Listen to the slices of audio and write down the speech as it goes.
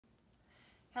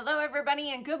Hello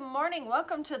everybody and good morning.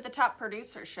 Welcome to the Top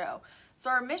Producer Show. So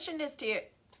our mission is to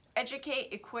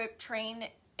educate, equip, train,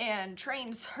 and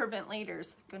train servant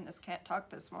leaders. Goodness, can't talk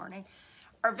this morning.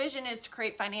 Our vision is to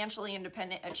create financially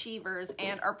independent achievers,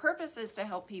 and our purpose is to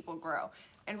help people grow.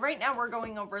 And right now we're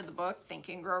going over the book, Think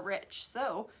and Grow Rich.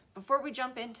 So before we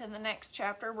jump into the next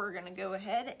chapter, we're going to go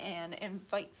ahead and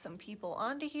invite some people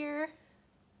onto here.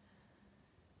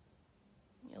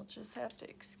 You'll just have to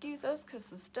excuse us because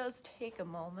this does take a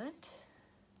moment.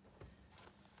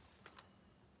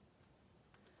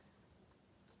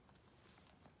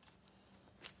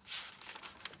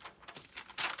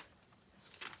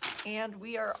 And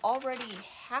we are already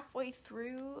halfway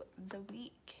through the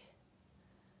week.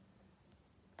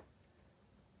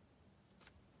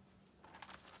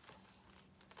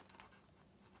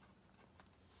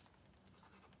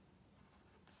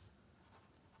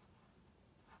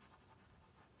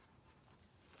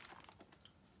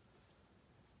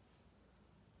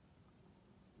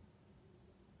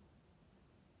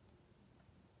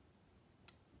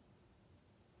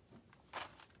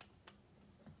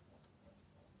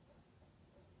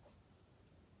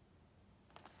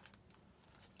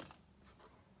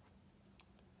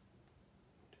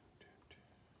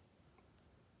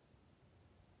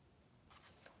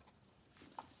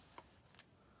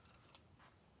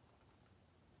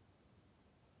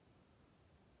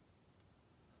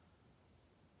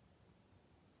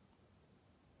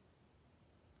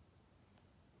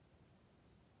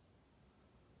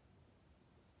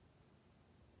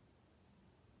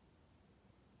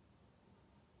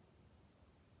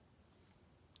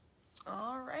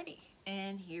 Alrighty,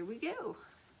 and here we go.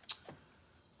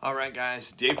 All right,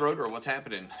 guys. Dave Roeder, what's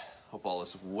happening? Hope all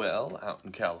is well out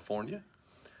in California.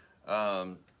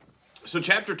 So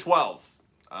chapter 12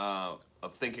 of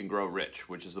Think and Grow Rich,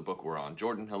 which is the book we're on.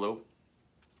 Jordan, hello.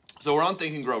 So we're on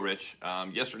Think and Grow Rich.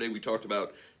 Yesterday we talked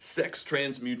about sex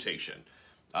transmutation.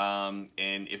 And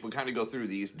if we kind of go through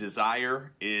these,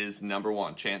 desire is number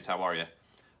one. Chance, how are you?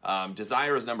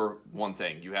 Desire is number one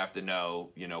thing. You have to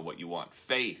know, what you want.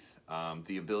 Faith,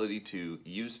 the ability to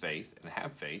use faith and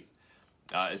have faith,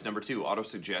 is number two.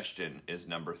 Autosuggestion is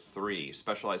number three.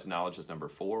 Specialized knowledge is number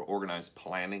four. Organized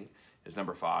planning is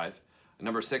number five.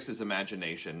 Number six is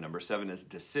imagination. Number seven is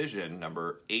decision.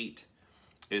 Number eight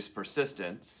is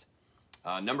persistence.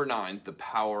 Number nine, the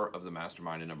power of the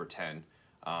mastermind. And number 10,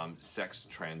 sex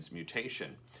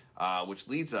transmutation, which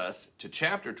leads us to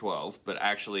chapter 12, but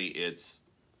actually it's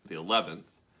the 11th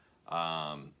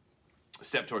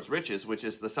step towards riches, which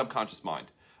is the subconscious mind,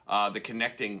 the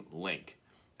connecting link,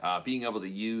 being able to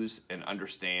use and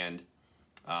understand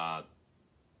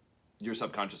your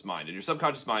subconscious mind. And your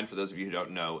subconscious mind, for those of you who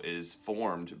don't know, is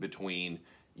formed between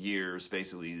years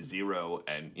basically 0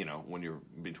 and, when you're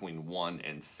between 1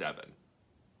 and 7.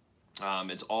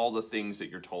 It's all the things that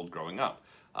you're told growing up.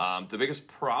 The biggest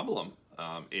problem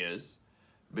is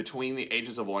between the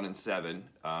ages of 1 and 7,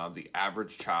 the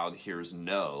average child hears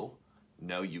no,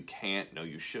 you can't, no,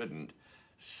 you shouldn't,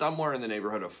 somewhere in the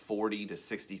neighborhood of 40 to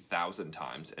 60,000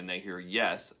 times, and they hear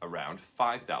yes around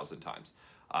 5,000 times.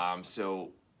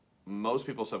 So most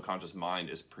people's subconscious mind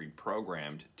is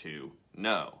pre-programmed to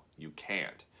no, you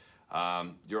can't.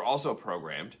 You're also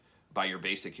programmed by your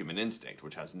basic human instinct,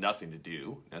 which has nothing to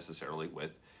do necessarily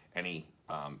with any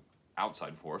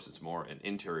outside force. It's more an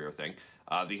interior thing.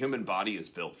 The human body is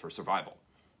built for survival.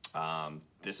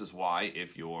 This is why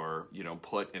if you're,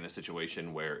 put in a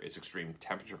situation where it's extreme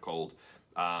temperature cold,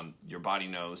 your body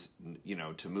knows,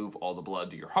 to move all the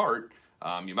blood to your heart.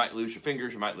 You might lose your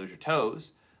fingers, you might lose your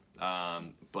toes,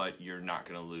 but you're not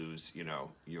going to lose,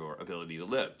 your ability to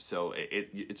live. So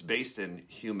it's based in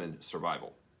human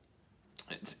survival.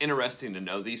 It's interesting to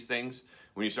know these things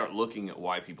when you start looking at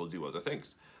why people do other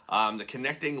things. The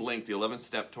connecting link, the 11th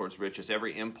step towards riches,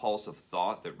 every impulse of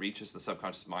thought that reaches the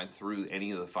subconscious mind through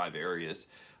any of the 5 areas,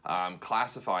 is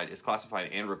classified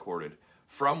and recorded,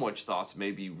 from which thoughts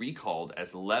may be recalled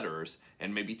as letters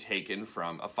and may be taken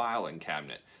from a filing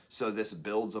cabinet. So this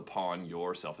builds upon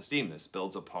your self-esteem. This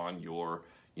builds upon your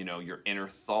inner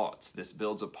thoughts. This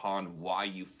builds upon why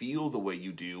you feel the way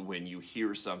you do when you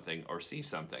hear something or see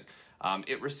something.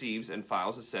 It receives and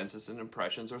files the senses and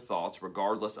impressions or thoughts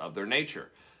regardless of their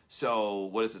nature. So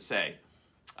what does it say?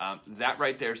 That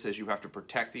right there says you have to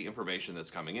protect the information that's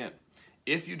coming in.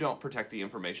 If you don't protect the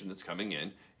information that's coming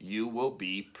in, you will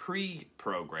be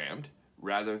pre-programmed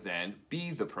rather than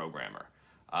be the programmer.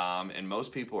 And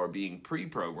most people are being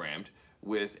pre-programmed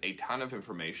with a ton of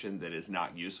information that is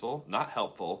not useful, not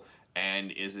helpful,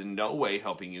 and is in no way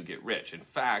helping you get rich. In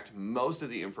fact, most of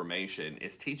the information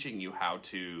is teaching you how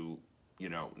to,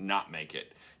 not make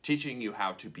it. Teaching you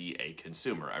how to be a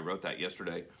consumer. I wrote that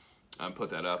yesterday. Put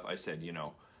that up. I said,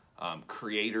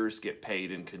 creators get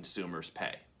paid and consumers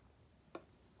pay.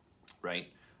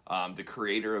 Right? The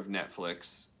creator of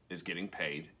Netflix is getting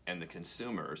paid and the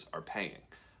consumers are paying.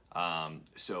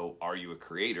 So are you a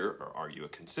creator or are you a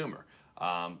consumer?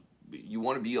 You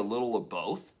want to be a little of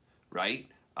both, right?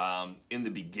 In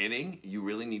the beginning, you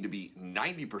really need to be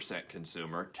 90%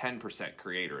 consumer, 10%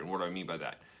 creator. And what do I mean by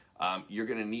that? You're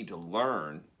going to need to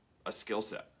learn a skill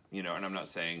set, and I'm not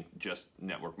saying just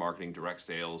network marketing, direct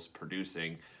sales,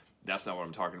 producing. That's not what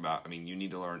I'm talking about. I mean, you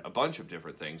need to learn a bunch of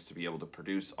different things to be able to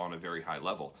produce on a very high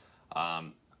level.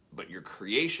 But your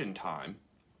creation time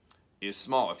is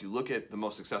small. If you look at the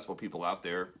most successful people out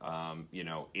there,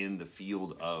 in the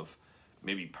field of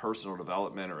maybe personal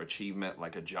development or achievement,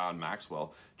 like a John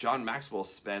Maxwell. John Maxwell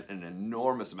spent an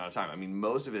enormous amount of time. I mean,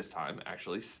 most of his time,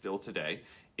 actually, still today,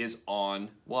 is on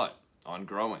what? On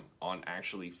growing, on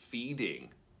actually feeding,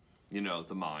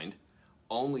 the mind.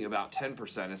 Only about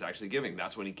 10% is actually giving.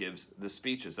 That's when he gives the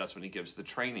speeches. That's when he gives the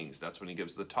trainings. That's when he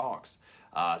gives the talks.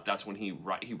 That's when he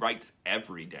writes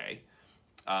every day.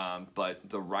 But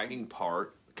the writing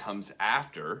part comes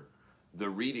after the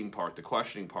reading part, the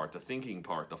questioning part, the thinking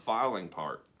part, the filing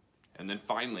part, and then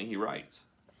finally he writes.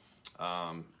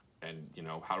 And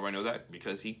how do I know that?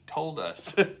 Because he told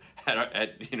us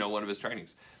at one of his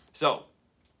trainings. So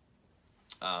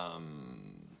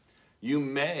you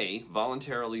may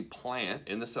voluntarily plant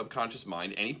in the subconscious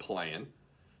mind any plan,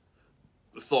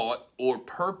 thought, or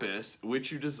purpose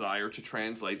which you desire to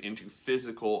translate into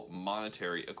physical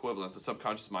monetary equivalent. The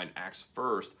subconscious mind acts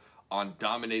first on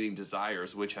dominating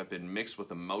desires which have been mixed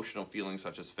with emotional feelings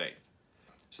such as faith.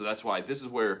 So that's why this is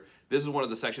one of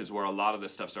the sections where a lot of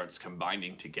this stuff starts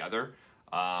combining together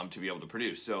to be able to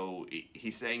produce. So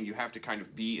he's saying you have to kind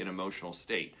of be in an emotional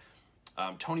state.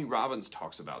 Tony Robbins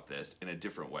talks about this in a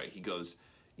different way. He goes,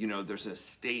 there's a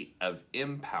state of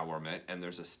empowerment and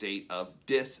there's a state of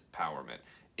disempowerment.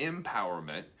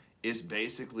 Empowerment is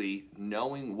basically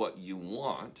knowing what you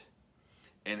want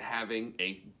and having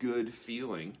a good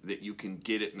feeling that you can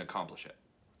get it and accomplish it.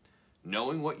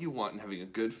 Knowing what you want and having a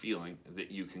good feeling that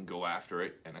you can go after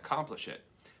it and accomplish it.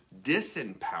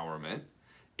 Disempowerment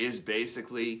is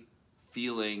basically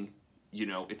feeling,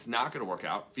 it's not going to work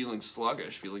out, feeling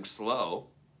sluggish, feeling slow,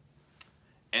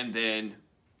 and then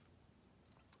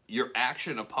your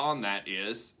action upon that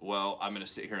is, well, I'm going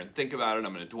to sit here and think about it,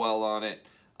 I'm going to dwell on it,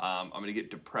 I'm going to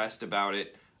get depressed about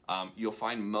it. You'll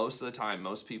find most of the time,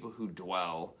 most people who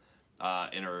dwell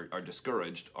and are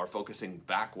discouraged are focusing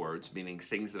backwards, meaning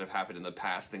things that have happened in the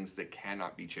past, things that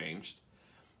cannot be changed.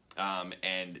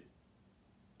 And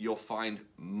you'll find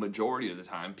majority of the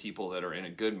time people that are in a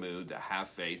good mood, that have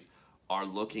faith, are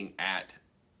looking at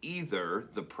either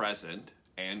the present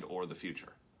and or the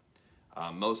future.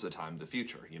 Most of the time, the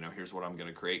future. Here's what I'm going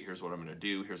to create, here's what I'm going to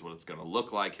do, here's what it's going to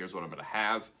look like, here's what I'm going to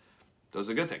have. Those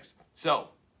are good things. So,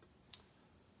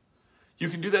 you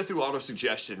can do that through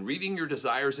autosuggestion, reading your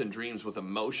desires and dreams with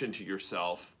emotion to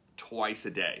yourself twice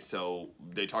a day. So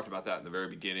they talked about that in the very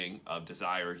beginning of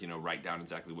desire, write down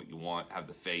exactly what you want, have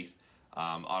the faith.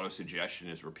 Autosuggestion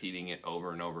is repeating it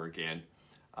over and over again.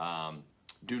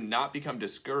 Do not become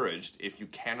discouraged if you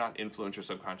cannot influence your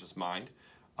subconscious mind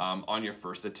on your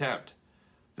first attempt.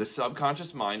 The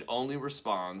subconscious mind only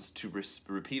responds to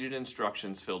repeated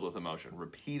instructions filled with emotion.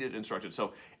 Repeated instructions.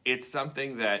 So it's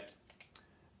something that,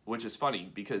 which is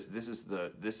funny because this is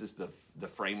the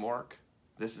framework.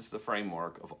 This is the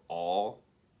framework of all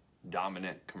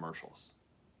dominant commercials.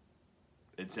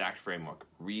 Exact framework.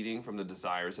 Reading from the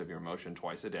desires of your emotion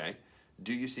twice a day.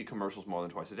 Do you see commercials more than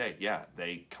twice a day? Yeah,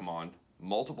 they come on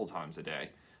multiple times a day.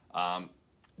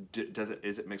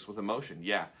 Is it mixed with emotion?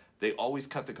 Yeah. They always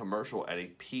cut the commercial at a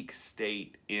peak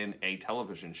state in a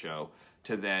television show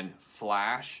to then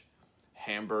flash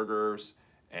hamburgers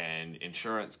and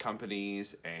insurance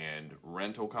companies and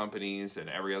rental companies and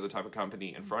every other type of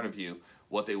company in front of you,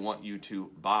 what they want you to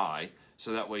buy,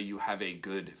 so that way you have a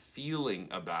good feeling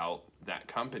about that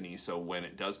company, so when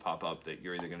it does pop up that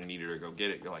you're either going to need it or go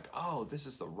get it, you're like, oh, this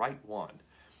is the right one.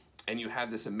 And you have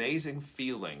this amazing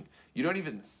feeling. You don't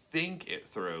even think it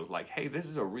through, like, hey, this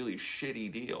is a really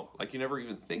shitty deal. Like, you never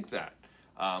even think that.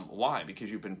 Why?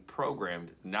 Because you've been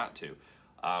programmed not to.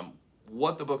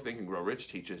 What the book Think and Grow Rich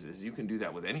teaches is you can do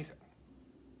that with anything.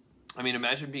 I mean,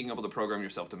 imagine being able to program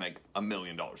yourself to make $1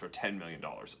 million or $10 million,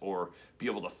 or be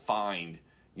able to find,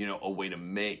 a way to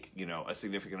make, a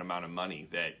significant amount of money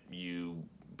that you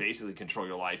basically control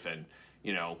your life. And,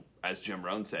 as Jim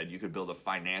Rohn said, you could build a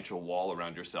financial wall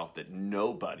around yourself that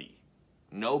nobody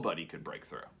could break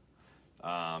through.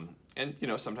 And,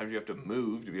 sometimes you have to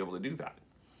move to be able to do that.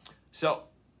 So,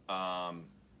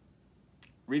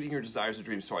 reading your desires and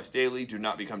dreams twice daily. Do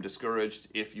not become discouraged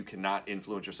if you cannot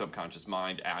influence your subconscious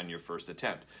mind on your first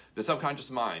attempt. The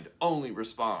subconscious mind only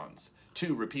responds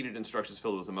to repeated instructions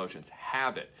filled with emotions.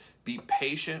 Habit. Be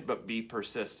patient, but be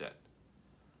persistent.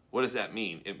 What does that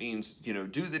mean? It means,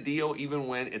 do the deal even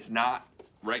when it's not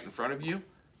right in front of you.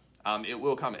 It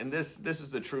will come. And this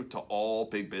is the truth to all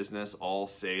big business, all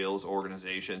sales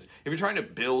organizations. If you're trying to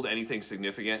build anything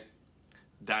significant,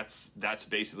 that's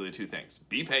basically the two things.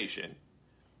 Be patient,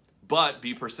 but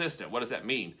be persistent. What does that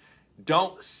mean?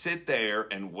 Don't sit there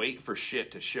and wait for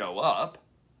shit to show up.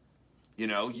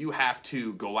 You have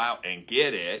to go out and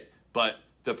get it, but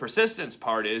the persistence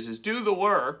part is do the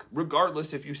work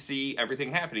regardless if you see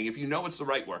everything happening. If you know it's the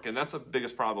right work, and that's the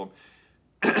biggest problem,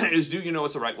 is do you know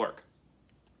it's the right work?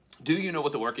 Do you know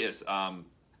what the work is?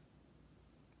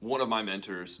 One of my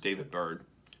mentors, David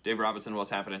Robinson, what's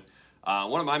happening?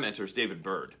 One of my mentors, David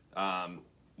Bird,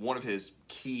 one of his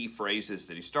key phrases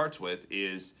that he starts with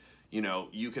is,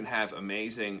 you can have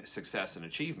amazing success and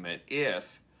achievement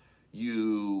if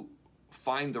you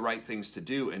find the right things to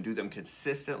do and do them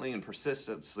consistently and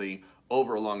persistently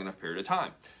over a long enough period of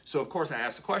time. So, of course, I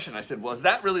asked the question. I said, well, is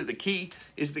that really the key?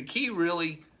 Is the key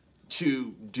really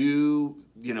to do,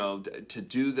 to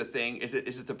do the thing? Is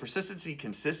it the persistency,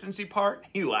 consistency part?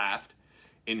 He laughed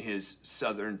in his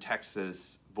Southern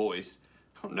Texas voice.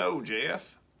 Oh, no, JF.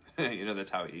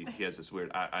 That's how he has this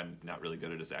weird, I'm not really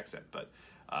good at his accent, but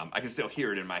I can still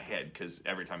hear it in my head because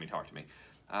every time he talked to me.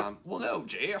 Well, no,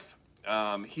 JF.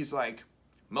 He's like,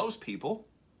 most people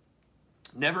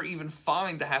never even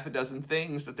find the half a dozen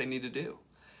things that they need to do.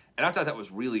 And I thought that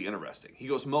was really interesting. He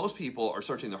goes, most people are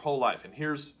searching their whole life. And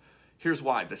here's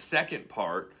why. The second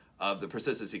part of the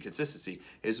persistency, consistency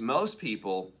is most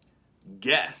people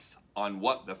guess on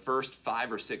what the first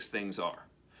 5 or 6 things are.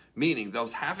 Meaning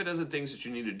those half a dozen things that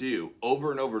you need to do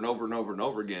over and over and over and over and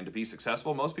over again to be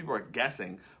successful, most people are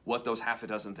guessing what those half a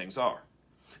dozen things are.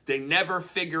 They never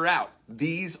figure out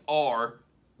these are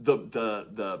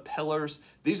the pillars.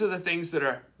 These are the things that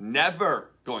are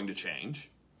never going to change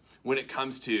when it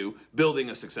comes to building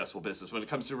a successful business, when it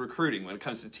comes to recruiting, when it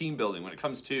comes to team building, when it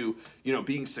comes to,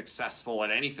 being successful at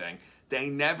anything. They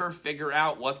never figure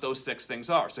out what those 6 things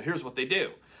are. So here's what they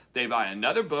do. They buy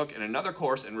another book and another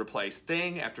course and replace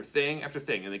thing after thing after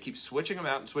thing. And they keep switching them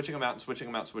out and switching them out and switching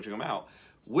them out and switching them out,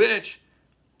 which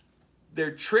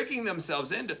they're tricking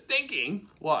themselves into thinking,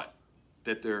 what?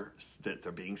 That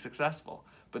they're being successful.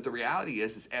 But the reality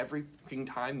is every fucking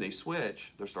time they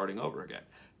switch, they're starting over again.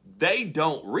 They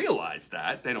don't realize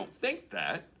that. They don't think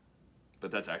that.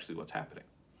 But that's actually what's happening.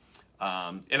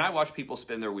 And I watch people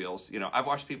spin their wheels. I've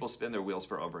watched people spin their wheels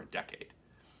for over a decade.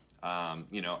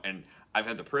 And I've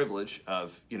had the privilege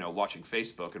of, watching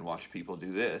Facebook and watch people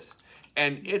do this.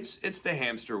 And it's the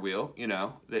hamster wheel,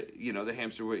 the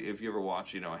hamster wheel. If you ever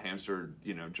watch, a hamster,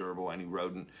 gerbil, any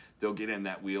rodent, they'll get in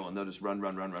that wheel and they'll just run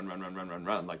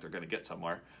like they're going to get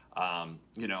somewhere.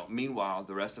 Meanwhile,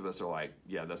 the rest of us are like,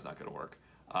 yeah, that's not going to work.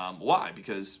 Why?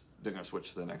 Because they're going to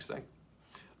switch to the next thing.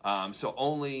 So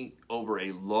only over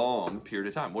a long period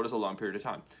of time. What is a long period of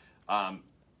time?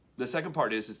 The second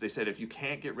part is they said if you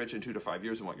can't get rich in 2 to 5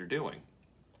 years in what you're doing,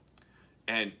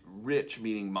 and rich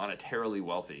meaning monetarily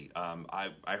wealthy.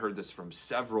 I heard this from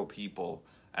several people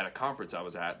at a conference I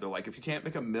was at. They're like, if you can't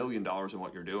make $1 million in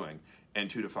what you're doing in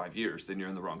 2 to 5 years, then you're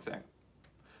in the wrong thing.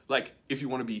 Like, if you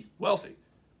want to be wealthy,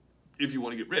 if you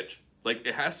want to get rich, like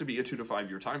it has to be a 2 to 5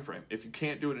 year time frame. If you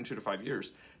can't do it in 2 to 5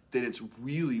 years, then it's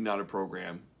really not a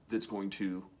program that's going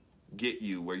to get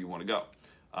you where you want to go.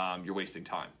 You're wasting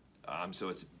time. So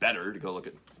it's better to go look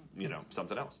at,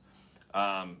 something else.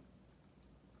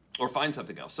 Or find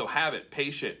something else. So habit,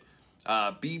 patient,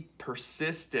 be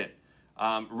persistent.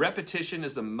 Repetition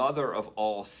is the mother of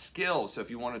all skills. So if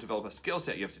you want to develop a skill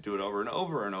set, you have to do it over and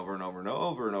over and over and over and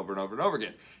over and over and over and over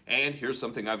again. And here's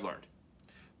something I've learned.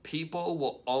 People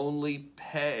will only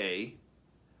pay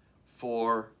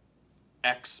for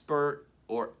expert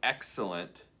or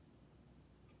excellent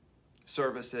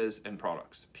services and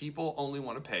products. People only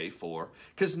want to pay for,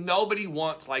 because nobody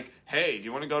wants like, hey, do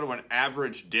you want to go to an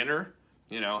average dinner?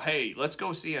 Hey, let's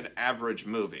go see an average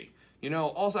movie.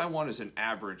 All I want is an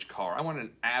average car. I want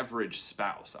an average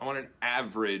spouse. I want an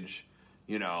average,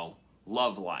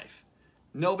 love life.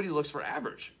 Nobody looks for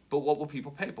average. But what will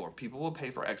people pay for? People will pay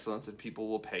for excellence, and people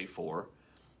will pay for,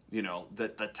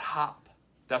 the top.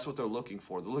 That's what they're looking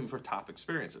for. They're looking for top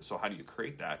experiences. So how do you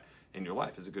create that in your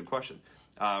life is a good question.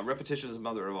 Repetition is the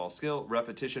mother of all skill.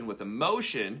 Repetition with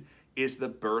emotion is the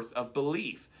birth of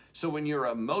belief. So when you're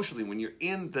emotionally, when you're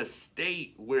in the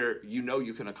state where you know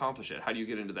you can accomplish it, how do you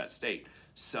get into that state?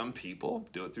 Some people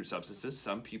do it through substances.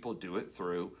 Some people do it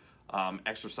through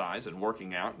exercise and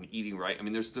working out and eating right. I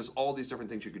mean, there's all these different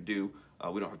things you could do.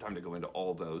 We don't have time to go into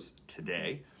all those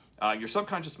today. Your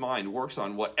subconscious mind works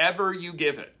on whatever you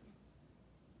give it.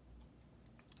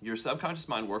 Your subconscious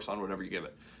mind works on whatever you give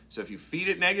it. So if you feed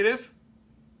it negative,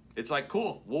 it's like,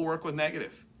 cool, we'll work with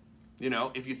negative. You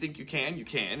know, if you think you can, you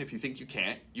can. If you think you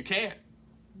can't, you can't.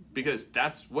 Because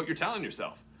that's what you're telling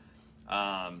yourself.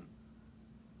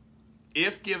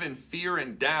 If given fear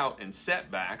and doubt and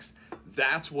setbacks,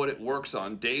 that's what it works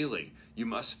on daily. You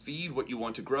must feed what you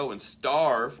want to grow and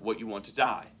starve what you want to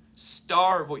die.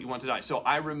 Starve what you want to die. So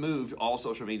I removed all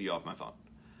social media off my phone,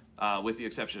 with the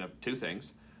exception of two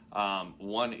things.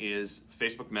 One is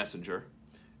Facebook Messenger,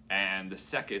 and the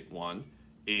second one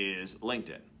is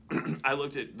LinkedIn. I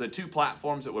looked at the two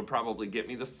platforms that would probably get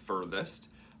me the furthest.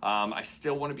 I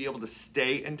still want to be able to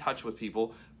stay in touch with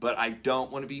people, but I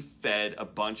don't want to be fed a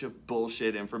bunch of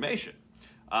bullshit information.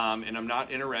 And I'm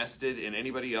not interested in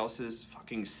anybody else's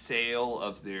fucking sale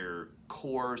of their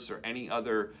course or any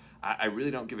other. I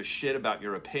really don't give a shit about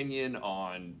your opinion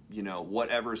on, you know,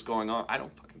 whatever's going on. I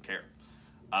don't fucking care.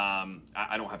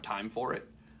 I don't have time for it.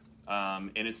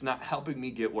 And it's not helping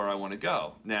me get where I want to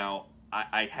go. Now,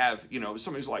 I have, you know,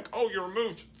 somebody's like, oh, you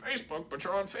removed Facebook, but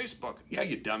you're on Facebook. Yeah,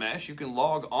 you dumbass. You can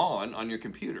log on your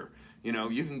computer. You know,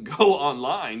 you can go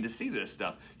online to see this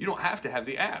stuff. You don't have to have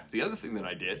the app. The other thing that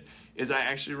I did is I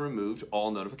actually removed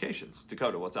all notifications.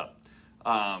 Dakota, what's up?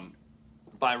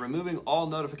 By removing all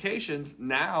notifications,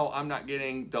 now I'm not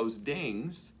getting those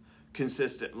dings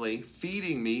consistently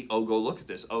feeding me, oh, go look at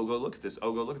this, oh, go look at this,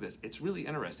 oh, go look at this. It's really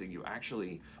interesting. You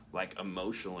actually, like,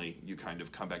 emotionally, you kind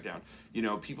of come back down. You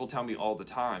know, people tell me all the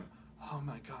time, oh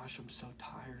my gosh, I'm so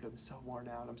tired, I'm so worn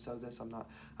out, I'm so this, I'm not.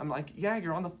 I'm like, yeah,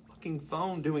 you're on the fucking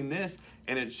phone doing this,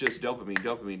 and it's just dopamine,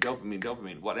 dopamine, dopamine,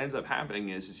 dopamine. What ends up happening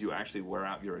is you actually wear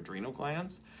out your adrenal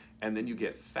glands, and then you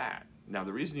get fat. Now,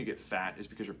 the reason you get fat is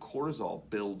because your cortisol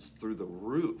builds through the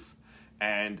roof,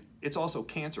 and it's also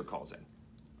cancer causing.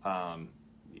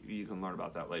 You can learn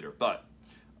about that later. But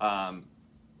I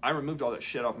removed all that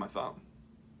shit off my phone.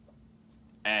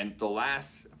 And the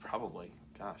last, probably,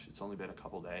 gosh, it's only been a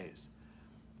couple days.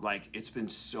 Like, it's been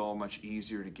so much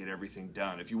easier to get everything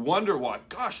done. If you wonder why,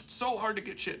 gosh, it's so hard to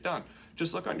get shit done,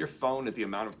 just look on your phone at the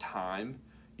amount of time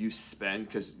you spend,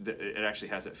 because it actually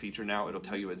has that feature now. It'll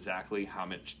tell you exactly how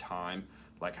much time,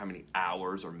 like how many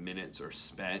hours or minutes are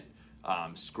spent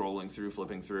scrolling through,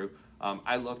 flipping through.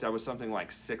 I was something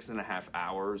like 6.5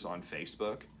 hours on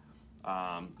Facebook.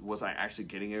 Was I actually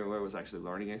getting anywhere? Was I actually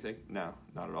learning anything? No,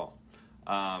 not at all.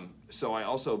 So I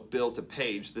also built a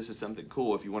page. This is something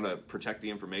cool if you want to protect the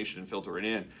information and filter it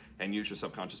in and use your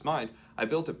subconscious mind. I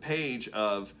built a page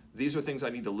of these are things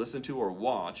I need to listen to or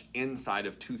watch inside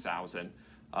of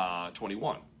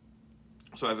 2021.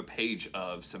 So I have a page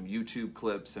of some YouTube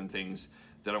clips and things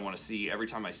that I want to see. Every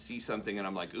time I see something and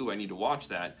I'm like, ooh, I need to watch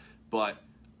that. But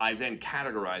I then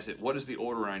categorize it. What is the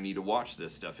order I need to watch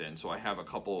this stuff in? So I have a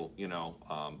couple, you know,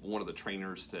 one of the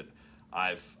trainers that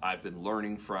I've been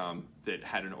learning from that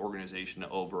had an organization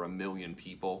of over 1 million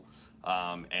people,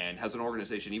 and has an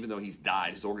organization, even though he's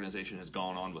died, his organization has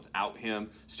gone on without him,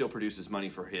 still produces money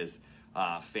for his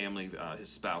family, his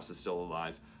spouse is still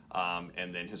alive,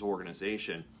 and then his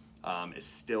organization is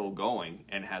still going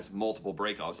and has multiple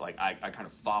breakouts. Like I kind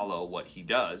of follow what he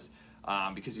does,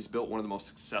 because he's built one of the most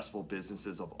successful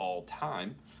businesses of all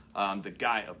time. The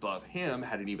guy above him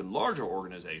had an even larger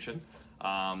organization,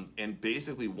 and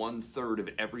basically 1/3 of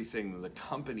everything that the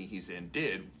company he's in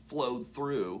did flowed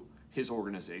through his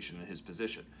organization and his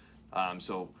position.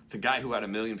 So the guy who had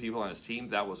 1 million people on his team,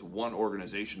 that was one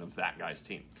organization of that guy's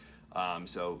team.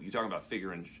 So you're talking about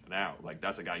figuring it out. Like,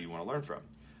 that's a guy you want to learn from.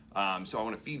 So I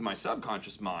want to feed my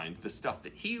subconscious mind the stuff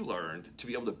that he learned to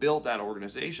be able to build that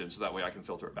organization so that way I can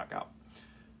filter it back out.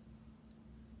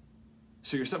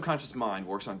 So your subconscious mind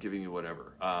works on giving you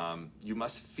whatever. You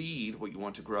must feed what you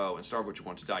want to grow and starve what you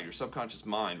want to die. Your subconscious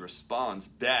mind responds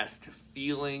best to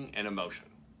feeling and emotion.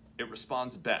 It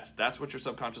responds best. That's what your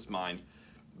subconscious mind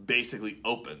basically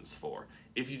opens for.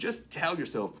 If you just tell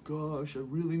yourself, gosh, I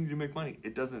really need to make money,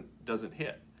 it doesn't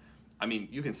hit. I mean,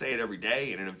 you can say it every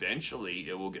day, and then eventually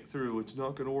it will get through. It's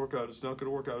not going to work out. It's not going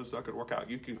to work out. It's not going to work out.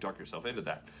 You can talk yourself into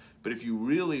that. But if you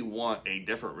really want a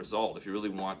different result, if you really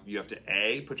want, you have to,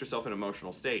 A, put yourself in an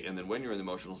emotional state. And then when you're in the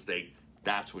emotional state,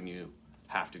 that's when you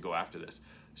have to go after this.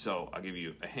 So I'll give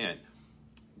you a hint.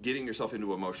 Getting yourself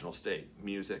into an emotional state.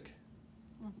 Music,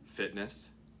 fitness.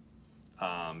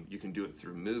 You can do it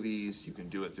through movies. You can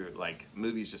do it through, like,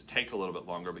 movies just take a little bit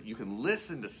longer. But you can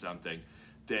listen to something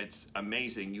that's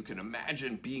amazing. You can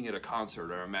imagine being at a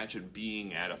concert, or imagine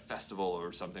being at a festival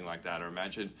or something like that, or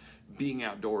imagine being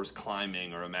outdoors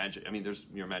climbing, or there's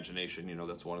your imagination,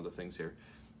 that's one of the things here.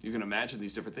 You can imagine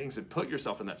these different things and put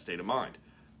yourself in that state of mind.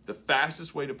 The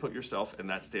fastest way to put yourself in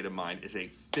that state of mind is a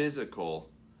physical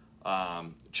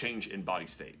change in body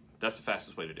state. That's the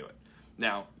fastest way to do it.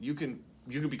 Now, you can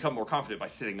become more confident by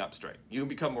sitting up straight. You can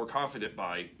become more confident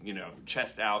by,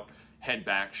 chest out, head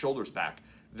back, shoulders back.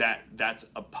 That's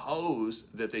a pose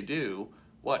that they do,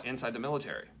 inside the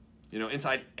military.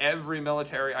 Inside every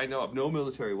military I know of, no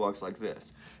military walks like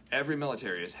this. Every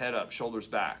military is head up, shoulders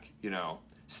back,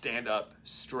 stand up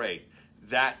straight.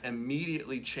 That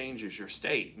immediately changes your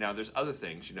state. Now, there's other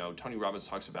things. Tony Robbins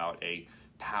talks about a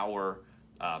power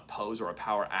pose or a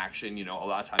power action. A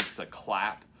lot of times it's a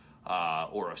clap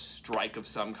or a strike of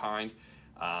some kind.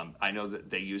 I know that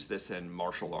they use this in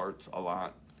martial arts a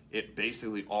lot. It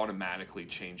basically automatically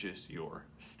changes your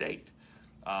state.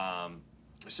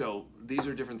 So these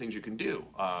are different things you can do.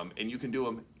 And you can do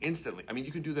them instantly.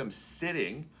 You can do them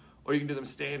sitting, or you can do them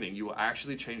standing. You will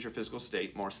actually change your physical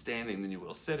state more standing than you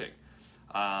will sitting.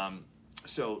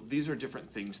 So these are different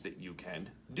things that you can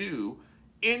do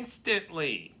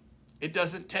instantly. It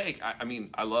doesn't take,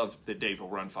 I love that Dave will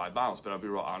run 5 miles, but I'll be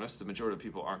real honest, the majority of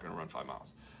people aren't going to run 5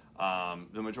 miles.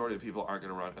 The majority of people aren't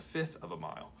going to run a fifth of a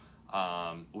mile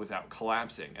without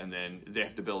collapsing, and then they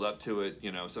have to build up to it.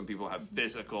 Some people have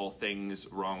physical things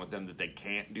wrong with them that they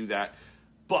can't do that.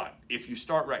 But if you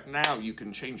start right now, you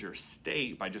can change your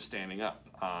state by just standing up,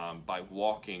 by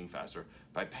walking faster,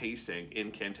 by pacing,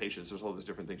 incantations. There's all these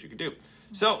different things you can do.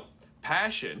 So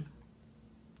passion,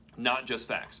 not just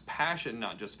facts. Passion,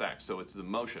 not just facts. So it's the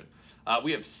motion.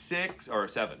 We have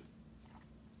 7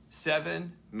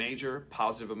 major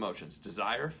positive emotions: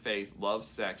 desire, faith, love,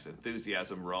 sex,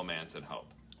 enthusiasm, romance, and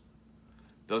hope.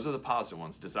 Those are the positive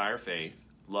ones: desire, faith,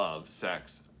 love,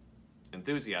 sex,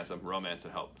 enthusiasm, romance,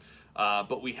 and hope.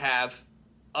 But we have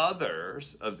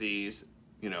others of these,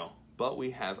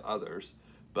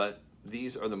 but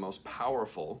these are the most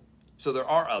powerful. So there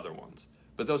are other ones,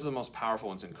 but those are the most powerful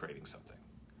ones in creating something.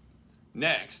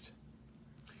 Next,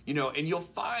 and you'll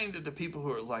find that the people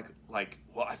who are like,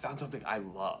 well, I found something I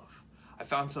love.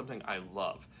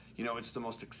 It's the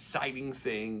most exciting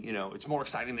thing. It's more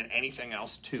exciting than anything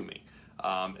else to me.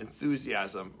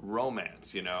 Enthusiasm,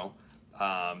 romance, you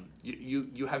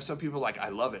have some people like, I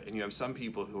love it. And you have some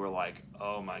people who are like,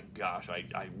 oh my gosh,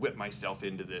 I whip myself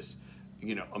into this,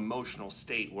 emotional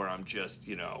state where I'm just,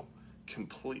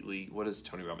 completely, what does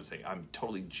Tony Robbins say? I'm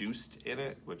totally juiced in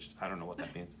it, which I don't know what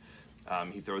that means.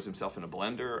 He throws himself in a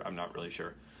blender. I'm not really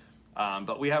sure.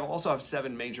 But we also have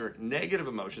 7 major negative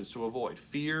emotions to avoid: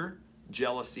 fear,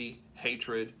 jealousy,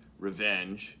 hatred,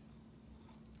 revenge,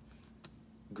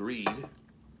 greed,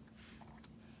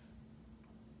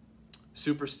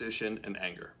 superstition, and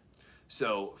anger.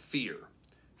 So fear.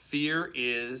 Fear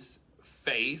is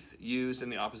faith used in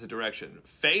the opposite direction.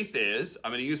 Faith is,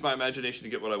 I'm going to use my imagination to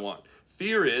get what I want.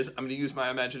 Fear is, I'm going to use my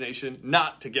imagination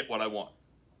not to get what I want.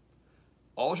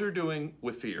 All you're doing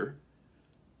with fear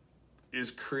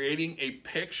is creating a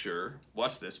picture,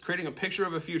 watch this, creating a picture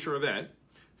of a future event.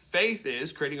 Faith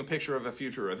is creating a picture of a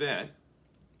future event.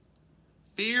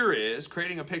 Fear is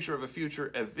creating a picture of a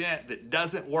future event that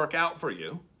doesn't work out for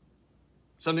you.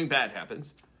 Something bad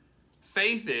happens.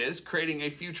 Faith is creating a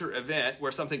future event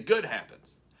where something good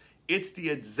happens. It's the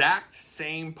exact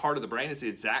same part of the brain, it's the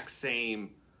exact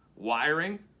same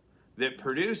wiring that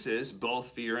produces both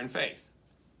fear and faith.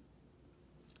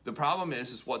 The problem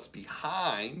is what's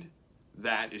behind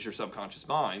that is your subconscious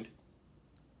mind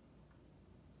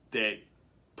that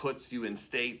puts you in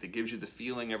state, that gives you the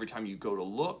feeling every time you go to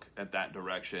look at that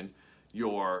direction.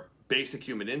 Your basic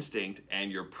human instinct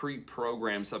and your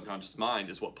pre-programmed subconscious mind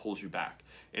is what pulls you back.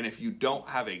 And if you don't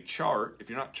have a chart, if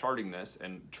you're not charting this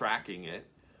and tracking it,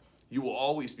 you will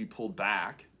always be pulled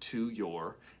back to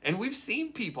your, and we've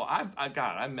seen people,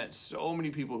 I've met so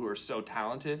many people who are so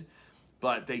talented,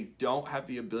 but they don't have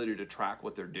the ability to track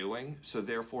what they're doing. So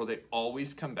therefore they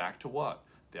always come back to what?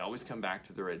 They always come back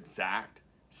to their exact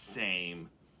same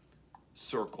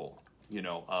circle,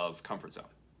 of comfort zone,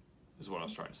 is what I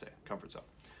was trying to say, comfort zone.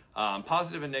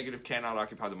 Positive and negative cannot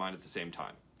occupy the mind at the same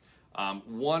time.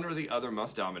 One or the other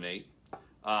must dominate.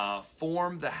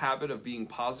 Form the habit of being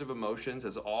positive emotions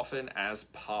as often as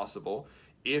possible.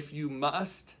 If you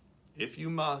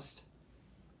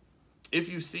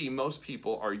see, most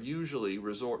people are usually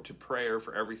resort to prayer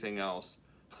for everything else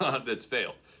that's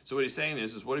failed. So what he's saying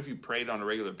is what if you prayed on a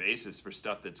regular basis for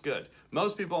stuff that's good?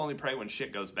 Most people only pray when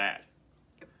shit goes bad.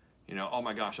 Oh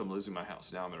my gosh, I'm losing my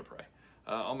house. Now I'm going to pray.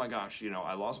 oh my gosh,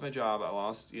 I lost my job, I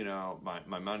lost,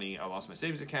 my money, I lost my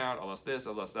savings account, I lost this,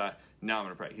 I lost that. Now I'm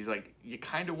going to pray. He's like, you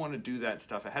kind of want to do that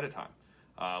stuff ahead of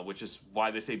time, which is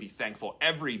why they say be thankful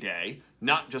every day,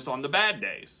 not just on the bad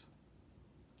days,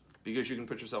 because you can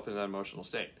put yourself in that emotional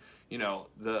state.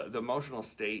 The emotional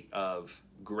state of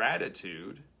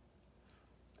gratitude,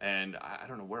 and I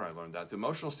don't know where I learned that. The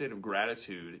emotional state of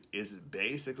gratitude is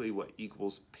basically what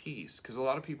equals peace. Because a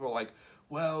lot of people are like,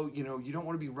 well, you don't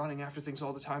want to be running after things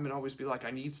all the time and always be like, I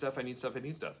need stuff, I need stuff, I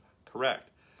need stuff. Correct.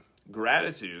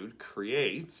 Gratitude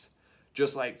creates,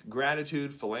 just like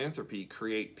gratitude, philanthropy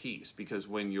create peace. Because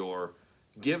when you're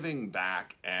giving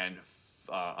back and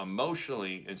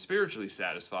emotionally and spiritually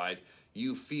satisfied,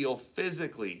 you feel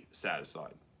physically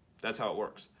satisfied. That's how it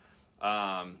works.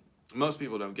 Most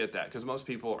people don't get that because most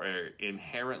people are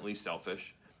inherently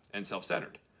selfish and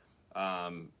self-centered.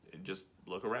 Just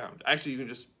look around. Actually, you can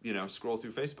just, scroll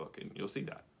through Facebook and you'll see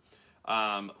that.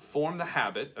 Form the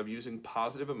habit of using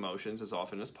positive emotions as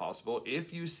often as possible.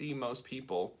 If you see most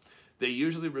people, they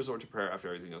usually resort to prayer after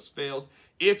everything else failed.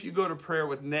 If you go to prayer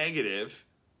with negative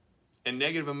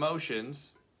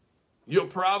emotions, you'll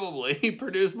probably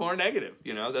produce more negative.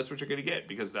 That's what you're going to get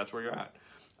because that's where you're at.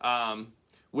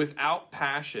 Without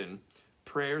passion,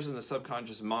 prayers in the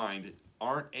subconscious mind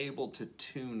aren't able to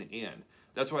tune in.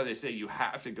 That's why they say you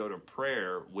have to go to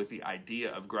prayer with the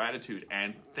idea of gratitude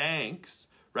and thanks,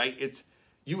 right?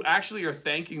 You actually are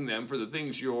thanking them for the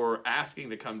things you're asking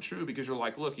to come true because you're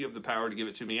like, look, you have the power to give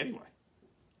it to me anyway.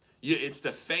 It's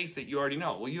the faith that you already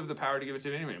know. Well, you have the power to give it to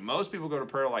me anyway. Most people go to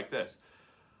prayer like this.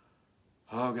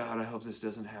 Oh, God, I hope this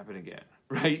doesn't happen again,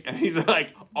 right? I mean, they're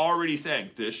like already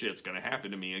saying, this shit's going to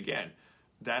happen to me again.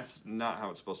 That's not how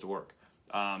it's supposed to work.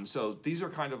 So these are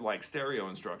kind of like stereo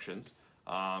instructions.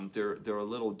 They're a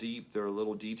little deep. They're a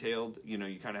little detailed. You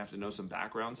kind of have to know some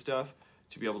background stuff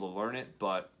to be able to learn it.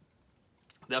 But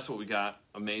that's what we got.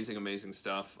 Amazing, amazing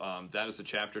stuff. That is the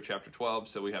chapter 12.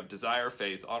 So we have desire,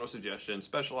 faith, autosuggestion,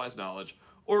 specialized knowledge,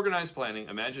 organized planning,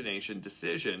 imagination,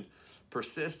 decision,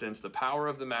 persistence, the power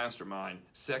of the mastermind,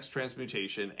 sex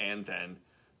transmutation, and then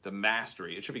the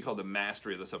mastery. It should be called the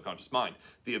mastery of the subconscious mind.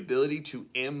 The ability to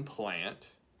implant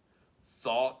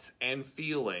thoughts and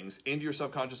feelings into your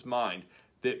subconscious mind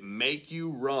that make you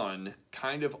run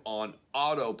kind of on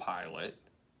autopilot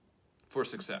for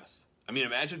success. I mean,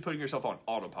 imagine putting yourself on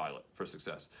autopilot for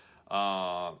success.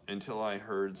 Until I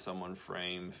heard someone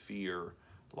frame fear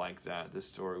like that, this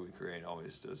story we create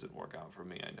always doesn't work out for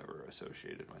me. I never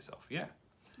associated myself. Yeah.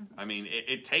 I mean,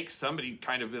 it takes somebody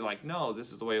kind of be like, no,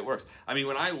 this is the way it works. I mean,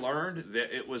 when I learned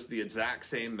that it was the exact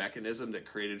same mechanism that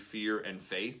created fear and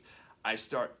faith, I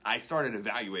started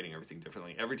evaluating everything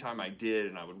differently. Every time I did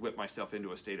and I would whip myself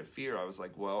into a state of fear, I was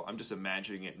like, well, I'm just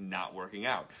imagining it not working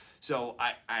out. So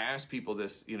I asked people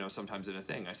this, sometimes in a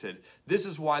thing. I said, this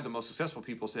is why the most successful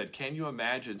people said, can you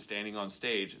imagine standing on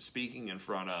stage, speaking in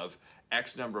front of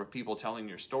X number of people telling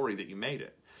your story that you made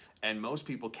it? And most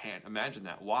people can't imagine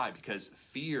that. Why? Because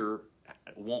fear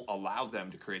won't allow them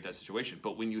to create that situation.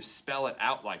 But when you spell it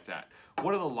out like that,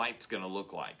 what are the lights going to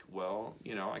look like? Well,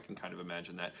 I can kind of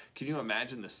imagine that. Can you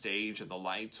imagine the stage and the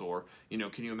lights? Or,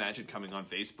 can you imagine coming on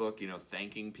Facebook,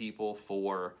 thanking people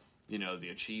for, the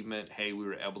achievement? Hey, we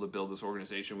were able to build this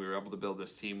organization. We were able to build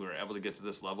this team. We were able to get to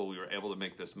this level. We were able to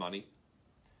make this money.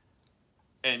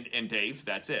 And Dave,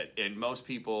 that's it. And most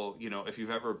people, if you've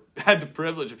ever had the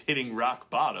privilege of hitting rock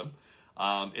bottom,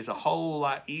 it's a whole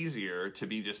lot easier to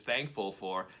be just thankful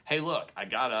for, hey, look, I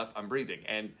got up, I'm breathing.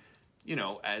 And,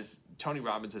 as Tony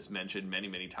Robbins has mentioned many,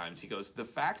 many times, he goes, the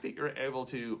fact that you're able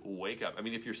to wake up, I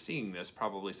mean, if you're seeing this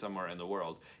probably somewhere in the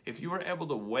world, if you were able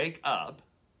to wake up,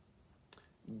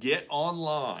 get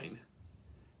online,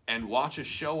 and watch a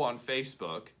show on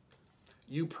Facebook,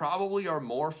 you probably are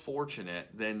more fortunate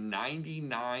than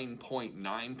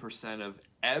 99.9% of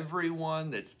everyone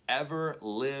that's ever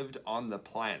lived on the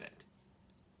planet.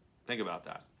 Think about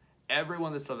that.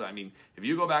 Everyone that's lived, I mean, if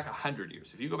you go back 100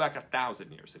 years, if you go back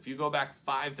 1,000 years, if you go back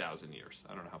 5,000 years,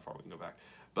 I don't know how far we can go back,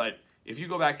 but if you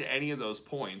go back to any of those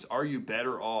points, are you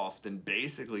better off than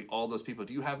basically all those people?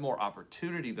 Do you have more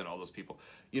opportunity than all those people?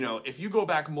 If you go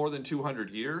back more than 200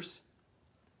 years,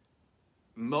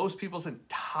 most people's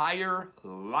entire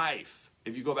life,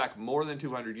 if you go back more than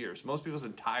 200 years, most people's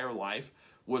entire life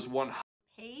was one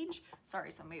page.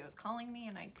 Sorry, somebody was calling me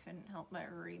and I couldn't help but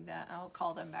read that. I'll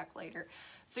call them back later.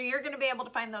 So you're going to be able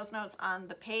to find those notes on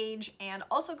the page, and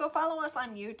also go follow us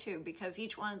on YouTube because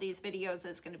each one of these videos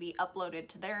is going to be uploaded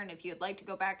to there. And if you'd like to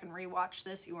go back and rewatch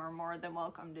this, you are more than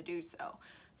welcome to do so.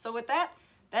 So with that,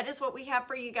 that is what we have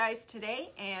for you guys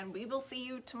today, and we will see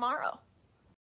you tomorrow.